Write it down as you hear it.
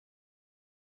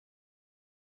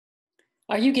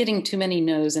Are you getting too many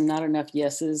no's and not enough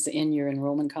yeses in your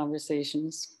enrollment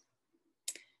conversations?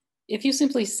 If you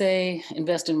simply say,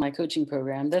 invest in my coaching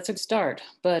program, that's a good start.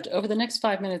 But over the next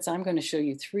 5 minutes, I'm going to show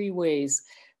you 3 ways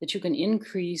that you can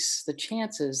increase the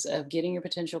chances of getting your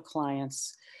potential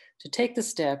clients to take the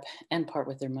step and part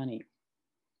with their money.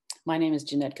 My name is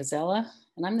Jeanette Casella,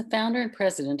 and I'm the founder and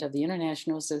president of the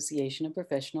International Association of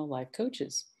Professional Life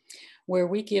Coaches, where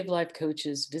we give life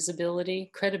coaches visibility,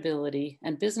 credibility,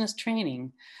 and business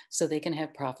training so they can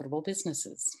have profitable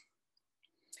businesses.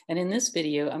 And in this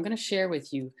video, I'm going to share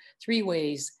with you 3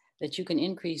 ways that you can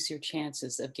increase your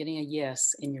chances of getting a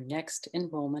yes in your next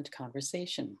enrollment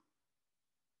conversation.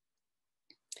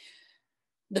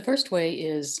 The first way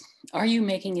is, are you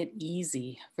making it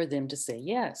easy for them to say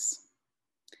yes?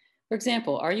 For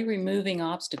example, are you removing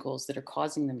obstacles that are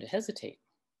causing them to hesitate?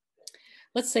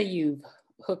 Let's say you've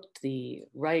hooked the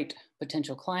right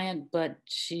potential client, but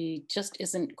she just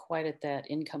isn't quite at that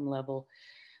income level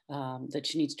that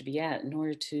she needs to be at in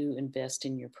order to invest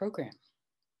in your program.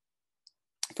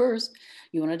 First,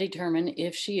 you want to determine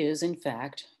if she is, in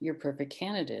fact, your perfect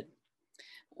candidate,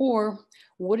 or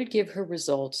would it give her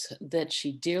results that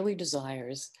she dearly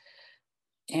desires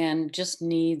and just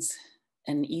needs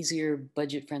an easier,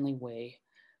 budget-friendly way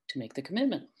to make the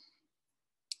commitment.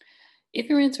 If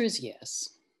your answer is yes,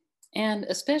 and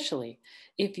especially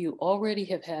if you already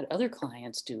have had other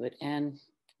clients do it and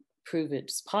prove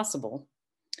it's possible,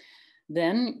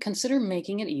 then consider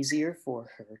making it easier for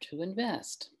her to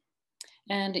invest.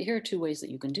 And here are 2 ways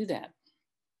that you can do that.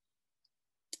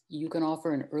 You can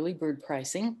offer an early bird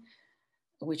pricing,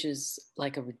 which is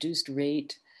like a reduced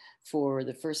rate for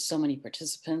the first so many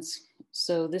participants.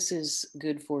 So this is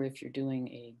good for if you're doing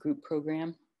a group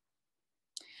program.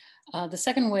 The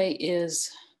second way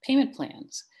is payment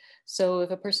plans. So if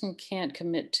a person can't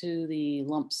commit to the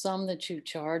lump sum that you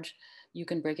charge, you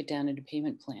can break it down into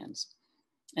payment plans.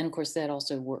 And of course, that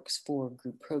also works for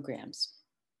group programs.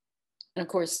 And of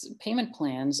course, payment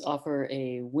plans offer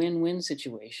a win-win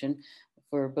situation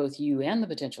for both you and the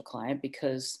potential client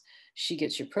because she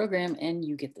gets your program and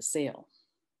you get the sale.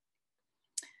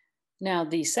 Now,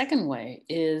 the second way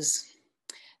is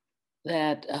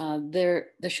that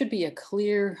there should be a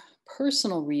clear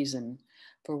personal reason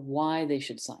for why they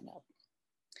should sign up.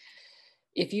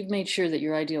 If you've made sure that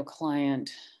your ideal client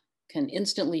can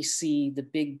instantly see the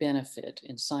big benefit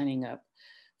in signing up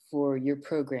for your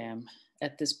program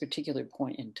at this particular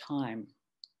point in time,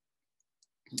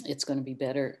 it's going to be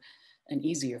better and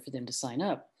easier for them to sign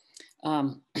up.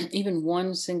 Even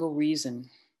one single reason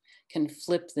can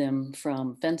flip them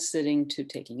from fence sitting to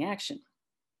taking action.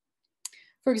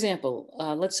 For example,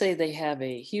 let's say they have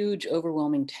a huge,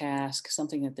 overwhelming task,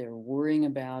 something that they're worrying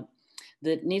about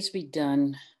that needs to be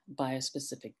done by a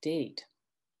specific date.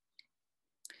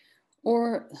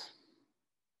 Or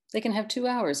they can have 2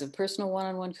 hours of personal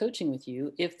one-on-one coaching with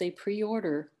you if they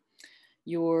pre-order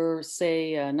your,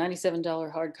 say,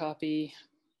 $97 hard copy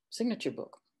signature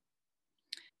book.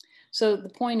 So the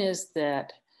point is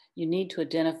that you need to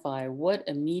identify what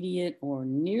immediate or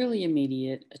nearly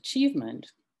immediate achievement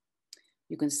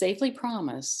you can safely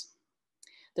promise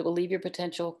that will leave your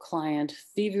potential client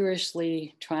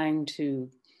feverishly trying to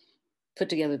put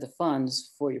together the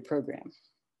funds for your program.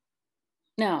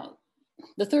 Now,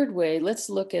 the third way, let's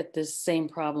look at this same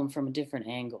problem from a different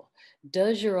angle.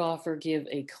 Does your offer give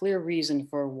a clear reason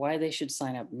for why they should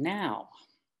sign up now?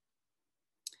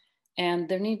 And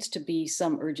there needs to be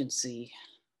some urgency.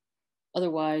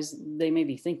 Otherwise, they may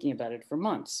be thinking about it for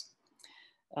months.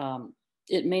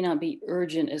 It may not be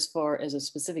urgent as far as a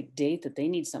specific date that they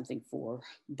need something for,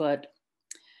 but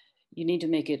you need to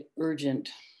make it urgent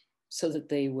so that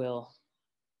they will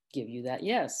give you that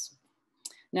yes.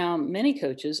 Now, many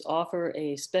coaches offer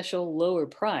a special lower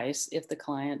price if the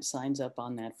client signs up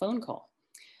on that phone call.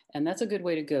 And that's a good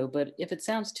way to go. But if it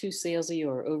sounds too salesy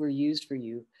or overused for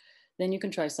you, then you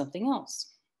can try something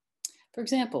else. For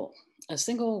example, a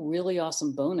single really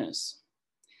awesome bonus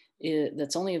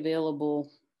that's only available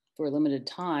for a limited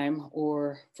time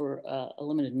or for a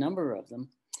limited number of them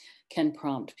can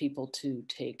prompt people to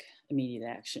take immediate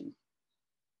action.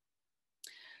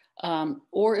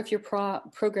 Or if your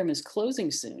program is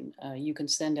closing soon, you can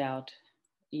send out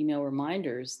email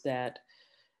reminders that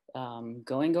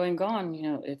going,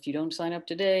 gone, if you don't sign up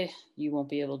today, you won't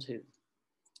be able to.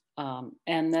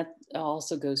 And that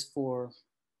also goes for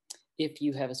if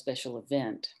you have a special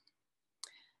event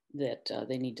that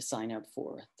they need to sign up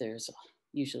for. There's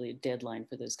usually a deadline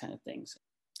for those kind of things.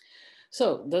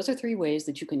 So those are 3 ways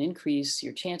that you can increase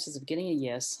your chances of getting a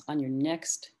yes on your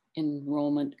next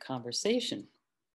enrollment conversation.